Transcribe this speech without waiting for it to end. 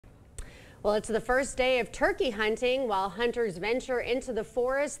Well, it's the first day of turkey hunting. While hunters venture into the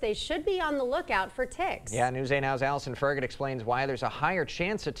forest, they should be on the lookout for ticks. Yeah, News 8 Now's Allison Ferget explains why there's a higher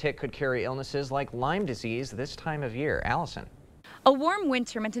chance a tick could carry illnesses like Lyme disease this time of year. Allison. A warm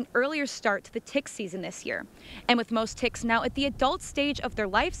winter meant an earlier start to the tick season this year. And with most ticks now at the adult stage of their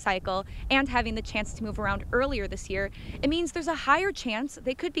life cycle and having the chance to move around earlier this year, it means there's a higher chance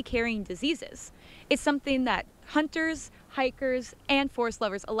they could be carrying diseases. It's something that hunters, hikers, and forest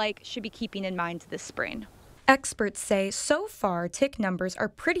lovers alike should be keeping in mind this spring. Experts say so far tick numbers are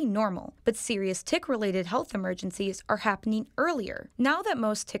pretty normal, but serious tick-related health emergencies are happening earlier. Now that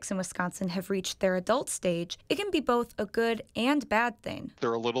most ticks in Wisconsin have reached their adult stage, it can be both a good and bad thing.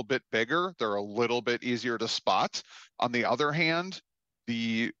 They're a little bit bigger, they're a little bit easier to spot. On the other hand,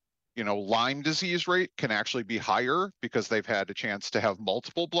 the Lyme disease rate can actually be higher because they've had a chance to have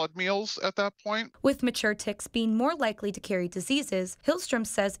multiple blood meals at that point. With mature ticks being more likely to carry diseases, Hillstrom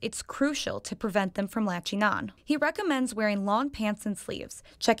says it's crucial to prevent them from latching on. He recommends wearing long pants and sleeves,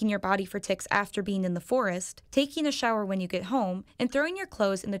 checking your body for ticks after being in the forest, taking a shower when you get home, and throwing your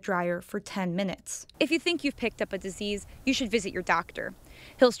clothes in the dryer for 10 minutes. If you think you've picked up a disease, you should visit your doctor.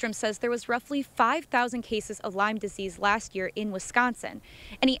 Hillstrom says there was roughly 5,000 cases of Lyme disease last year in Wisconsin,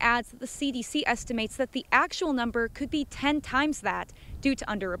 and he adds that the CDC estimates that the actual number could be 10 times that due to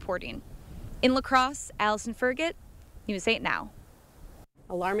underreporting. In La Crosse, Allison Ferget, News 8 Now.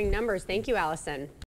 Alarming numbers. Thank you, Allison.